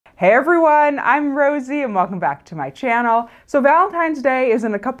Hey everyone, I'm Rosie and welcome back to my channel. So Valentine's Day is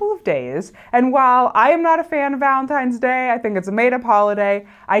in a couple of days, and while I am not a fan of Valentine's Day, I think it's a made-up holiday,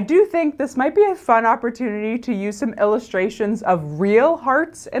 I do think this might be a fun opportunity to use some illustrations of real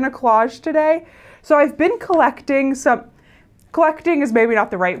hearts in a collage today. So I've been collecting some. Collecting is maybe not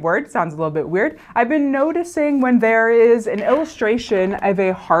the right word, sounds a little bit weird. I've been noticing when there is an illustration of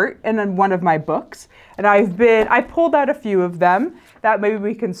a heart in one of my books, and I pulled out a few of them that maybe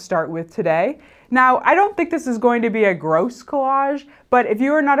we can start with today. Now, I don't think this is going to be a gross collage, but if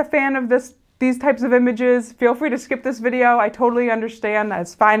you are not a fan of these types of images, feel free to skip this video. I totally understand,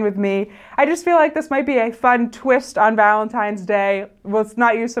 that's fine with me. I just feel like this might be a fun twist on Valentine's Day. Let's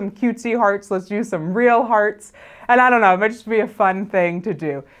not use some cutesy hearts, let's use some real hearts. And I don't know, it might just be a fun thing to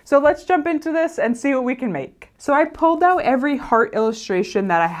do. So let's jump into this and see what we can make. So I pulled out every heart illustration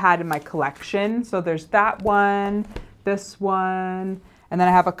that I had in my collection. So there's that one, this one, and then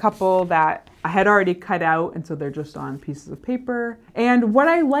I have a couple that I had already cut out, and so they're just on pieces of paper. And what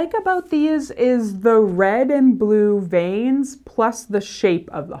I like about these is the red and blue veins plus the shape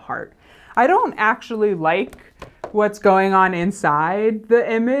of the heart. I don't actually like what's going on inside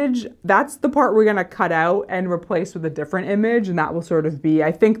the image. That's the part we're gonna cut out and replace with a different image, and that will sort of be,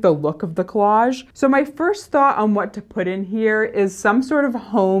 I think, the look of the collage. So my first thought on what to put in here is some sort of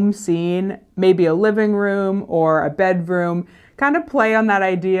home scene, maybe a living room or a bedroom, kind of play on that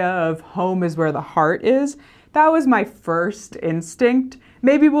idea of home is where the heart is. That was my first instinct.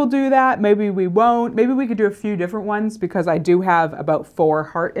 Maybe we'll do that, maybe we won't. Maybe we could do a few different ones because I do have about 4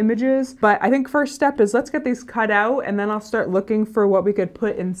 heart images. But I think first step is let's get these cut out, and then I'll start looking for what we could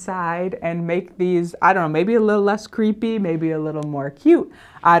put inside and make these, I don't know, maybe a little less creepy, maybe a little more cute.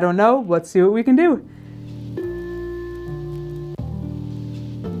 I don't know, let's see what we can do.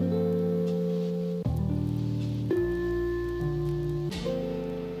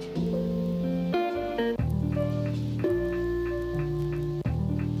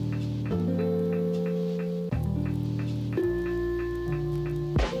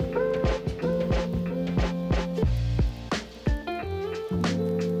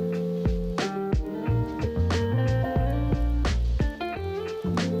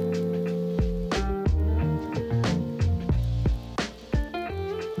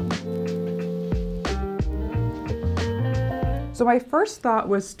 So my first thought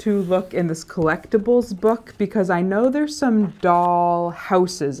was to look in this collectibles book because I know there's some doll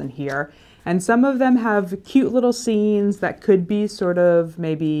houses in here, and some of them have cute little scenes that could be sort of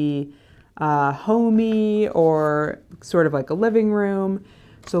maybe homey or sort of like a living room.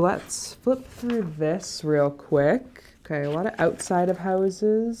 So let's flip through this real quick. Okay, a lot of outside of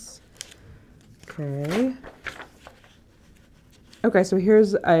houses. Okay. Okay, so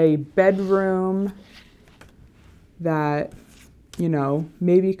here's a bedroom that, you know,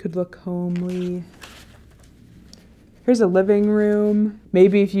 maybe could look homely. Here's a living room.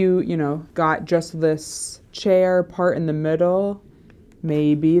 Maybe if you know, got just this chair part in the middle,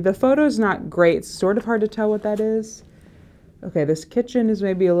 maybe. The photo's not great. It's sort of hard to tell what that is. Okay, this kitchen is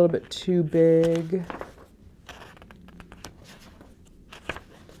maybe a little bit too big.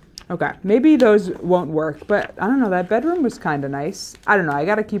 Okay, maybe those won't work, but I don't know, that bedroom was kind of nice. I don't know, I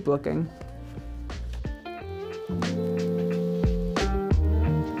gotta keep looking.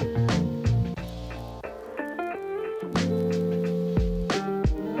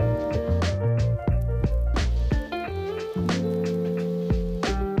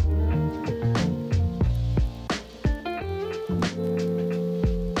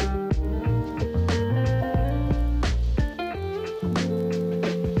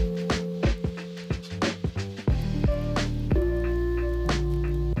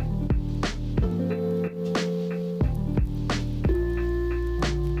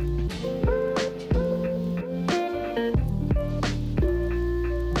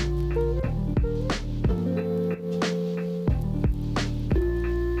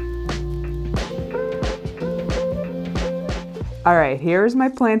 All right, here's my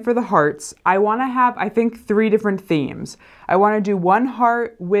plan for the hearts. I want to have, I think, 3 different themes. I want to do one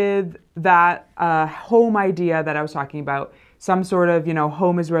heart with that home idea that I was talking about. Some sort of, you know,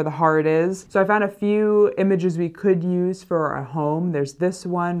 home is where the heart is. So I found a few images we could use for a home. There's this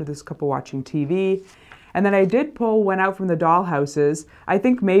one with this couple watching TV. And then I did pull one out from the dollhouses. I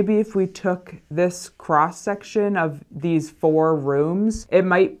think maybe if we took this cross section of these 4 rooms, it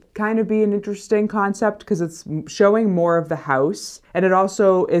might kind of be an interesting concept because it's showing more of the house, and it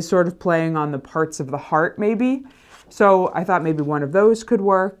also is sort of playing on the parts of the heart maybe. So I thought maybe one of those could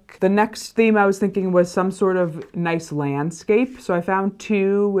work. The next theme I was thinking was some sort of nice landscape. So I found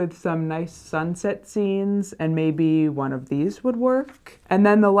two with some nice sunset scenes, and maybe one of these would work. And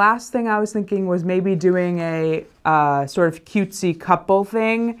then the last thing I was thinking was maybe doing a sort of cutesy couple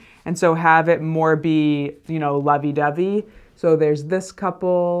thing. And so have it more be, you know, lovey-dovey. So there's this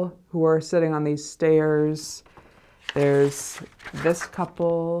couple who are sitting on these stairs. There's this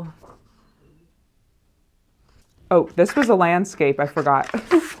couple. Oh, this was a landscape, I forgot.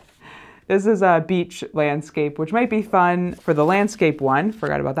 This is a beach landscape, which might be fun for the landscape one.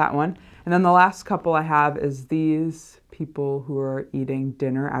 Forgot about that one. And then the last couple I have is these people who are eating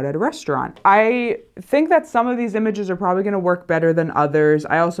dinner out at a restaurant. I think that some of these images are probably gonna work better than others.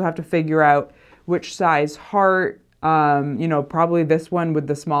 I also have to figure out which size heart. You know, probably this one with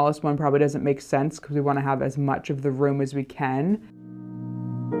the smallest one probably doesn't make sense because we wanna have as much of the room as we can.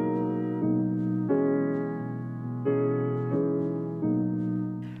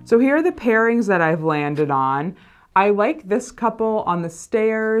 So here are the pairings that I've landed on. I like this couple on the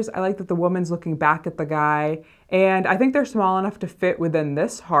stairs. I like that the woman's looking back at the guy. And I think they're small enough to fit within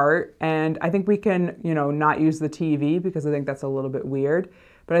this heart. And I think we can, you know, not use the TV because I think that's a little bit weird.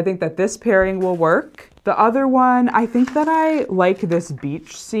 But I think that this pairing will work. The other one, I think that I like this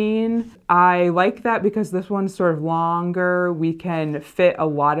beach scene. I like that because this one's sort of longer. We can fit a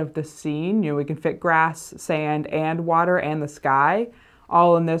lot of the scene. You know, we can fit grass, sand, and water, and the sky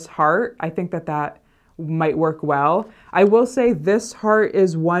all in this heart. I think that that might work well. I will say this heart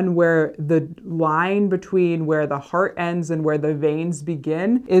is one where the line between where the heart ends and where the veins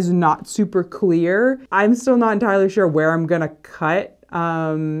begin is not super clear. I'm still not entirely sure where I'm gonna cut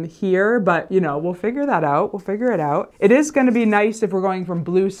here, but you know, we'll figure that out. We'll figure it out. It is going to be nice if we're going from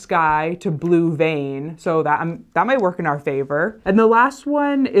blue sky to blue vein, so that might work in our favor. And the last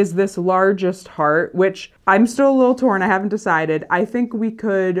one is this largest heart, which I'm still a little torn. I haven't decided. I think we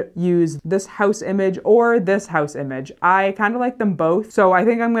could use this house image or this house image. I kind of like them both, so I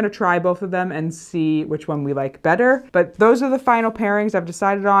think I'm going to try both of them and see which one we like better. But those are the final pairings I've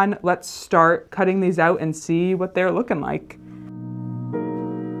decided on. Let's start cutting these out and see what they're looking like.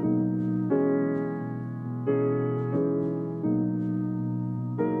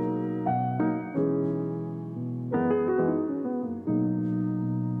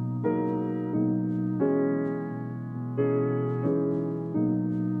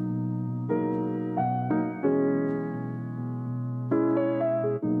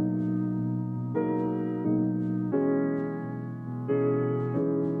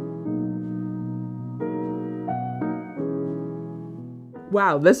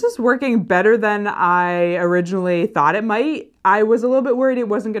 Wow, this is working better than I originally thought it might. I was a little bit worried it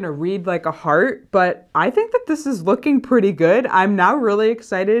wasn't gonna read like a heart, but I think that this is looking pretty good. I'm now really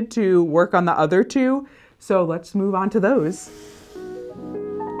excited to work on the other two, so let's move on to those.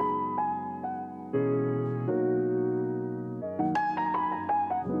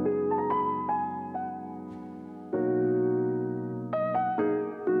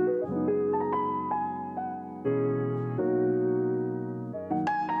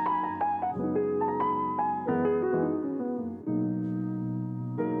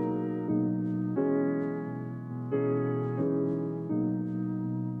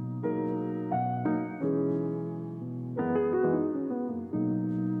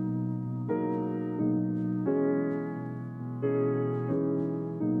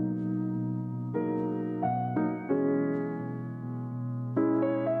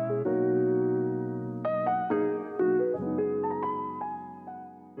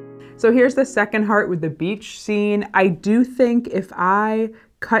 So here's the second heart with the beach scene. I do think if I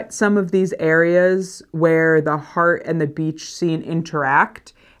cut some of these areas where the heart and the beach scene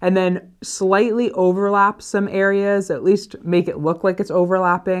interact and then slightly overlap some areas, at least make it look like it's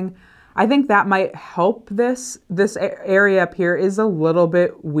overlapping, I think that might help this. This area up here is a little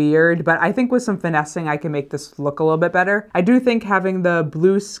bit weird, but I think with some finessing, I can make this look a little bit better. I do think having the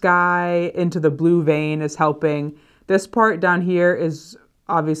blue sky into the blue vein is helping. This part down here is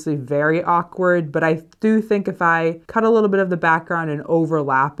obviously very awkward, but I do think if I cut a little bit of the background and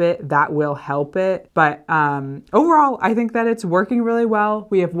overlap it, that will help it. But overall, I think that it's working really well.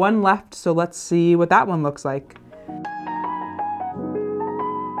 We have one left, so let's see what that one looks like.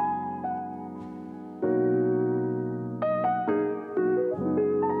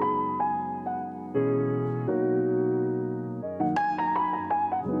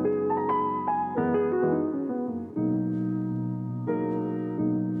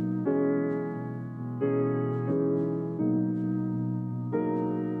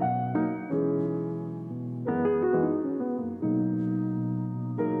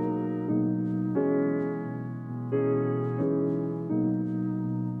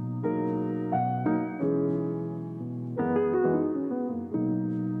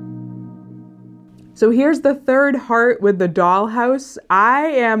 So here's the third heart with the dollhouse. I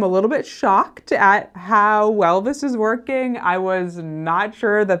am a little bit shocked at how well this is working. I was not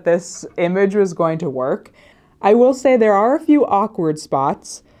sure that this image was going to work. I will say there are a few awkward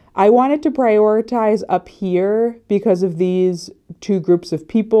spots. I wanted to prioritize up here because of these two groups of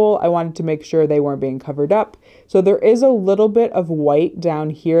people. I wanted to make sure they weren't being covered up. So there is a little bit of white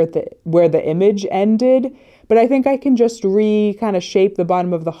down here at where the image ended, but I think I can just kind of shape the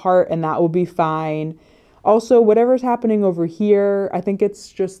bottom of the heart and that will be fine. Also, whatever's happening over here, I think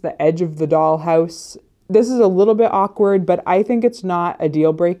it's just the edge of the dollhouse. This is a little bit awkward, but I think it's not a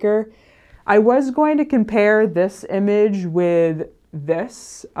deal breaker. I was going to compare this image with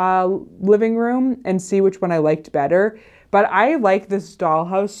this living room and see which one I liked better, but I like this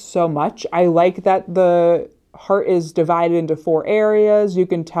dollhouse so much. I like that the heart is divided into 4 areas. You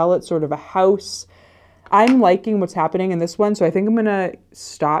can tell it's sort of a house. I'm liking what's happening in this one, so I think I'm gonna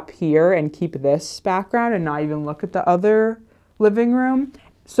stop here and keep this background and not even look at the other living room.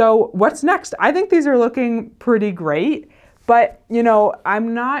 So what's next? I think these are looking pretty great, but you know,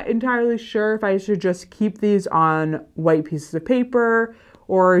 I'm not entirely sure if I should just keep these on white pieces of paper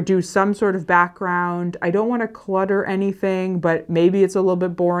or do some sort of background. I don't want to clutter anything, but maybe it's a little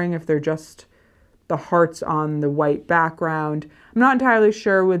bit boring if they're just the hearts on the white background. I'm not entirely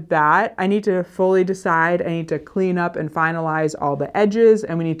sure with that. I need to fully decide. I need to clean up and finalize all the edges,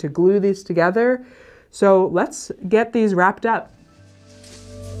 and we need to glue these together. So let's get these wrapped up.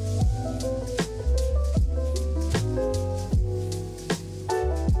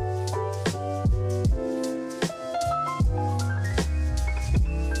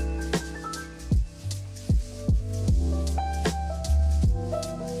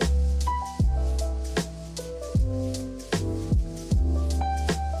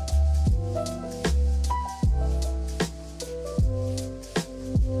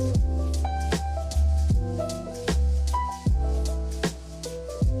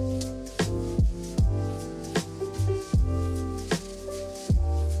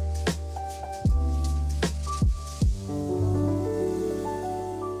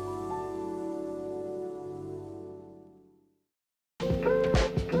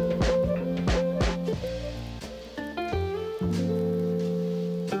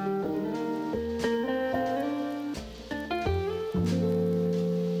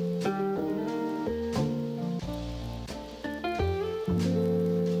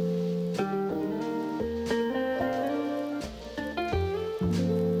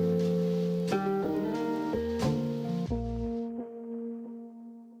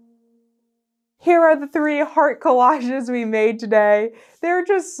 Here are the 3 heart collages we made today. They're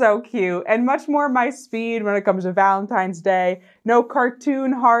just so cute and much more my speed when it comes to Valentine's Day. No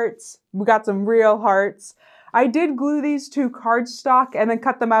cartoon hearts. We got some real hearts. I did glue these to cardstock and then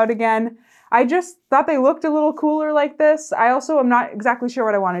cut them out again. I just thought they looked a little cooler like this. I also am not exactly sure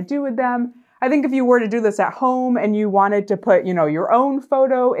what I want to do with them. I think if you were to do this at home and you wanted to put, you know, your own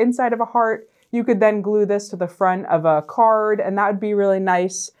photo inside of a heart, you could then glue this to the front of a card and that would be really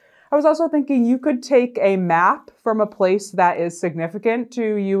nice. I was also thinking you could take a map from a place that is significant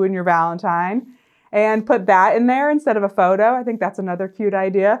to you and your Valentine and put that in there instead of a photo. I think that's another cute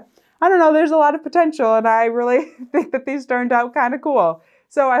idea. I don't know, there's a lot of potential and I really think that these turned out kind of cool.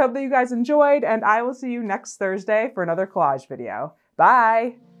 So I hope that you guys enjoyed and I will see you next Thursday for another collage video.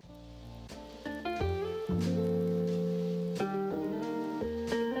 Bye!